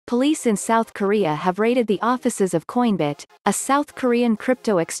police in South Korea have raided the offices of Coinbit, a South Korean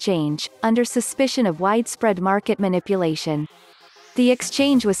crypto exchange, under suspicion of widespread market manipulation. The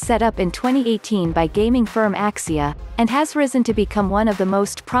exchange was set up in 2018 by gaming firm Axia, and has risen to become one of the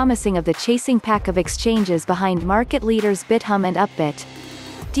most promising of the chasing pack of exchanges behind market leaders Bithumb and Upbit.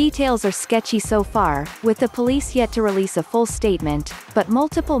 Details are sketchy so far, with the police yet to release a full statement, but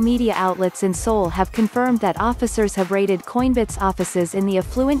multiple media outlets in Seoul have confirmed that officers have raided Coinbit's offices in the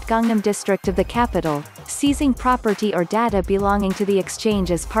affluent Gangnam District of the capital, seizing property or data belonging to the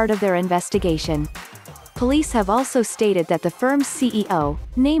exchange as part of their investigation. Police have also stated that the firm's CEO,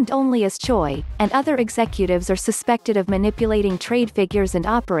 named only as Choi, and other executives are suspected of manipulating trade figures and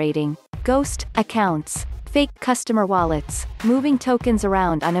operating ghost accounts, fake customer wallets, moving tokens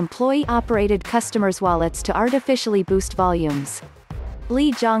around on employee-operated customers' wallets to artificially boost volumes.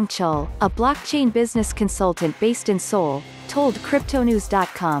 Jong-Cheol, a blockchain business consultant based in Seoul, told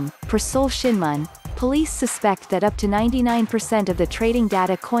CryptoNews.com, Per Seoul Shinmun, police suspect that up to 99% of the trading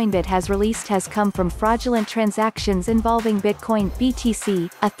data Coinbit has released has come from fraudulent transactions involving Bitcoin, BTC,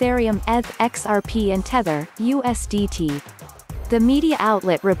 Ethereum, ETH, XRP and Tether, USDT. The media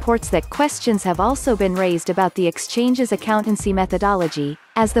outlet reports that questions have also been raised about the exchange's accountancy methodology,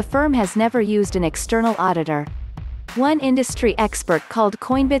 as the firm has never used an external auditor. One industry expert called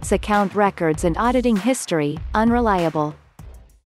Coinbit's account records and auditing history unreliable.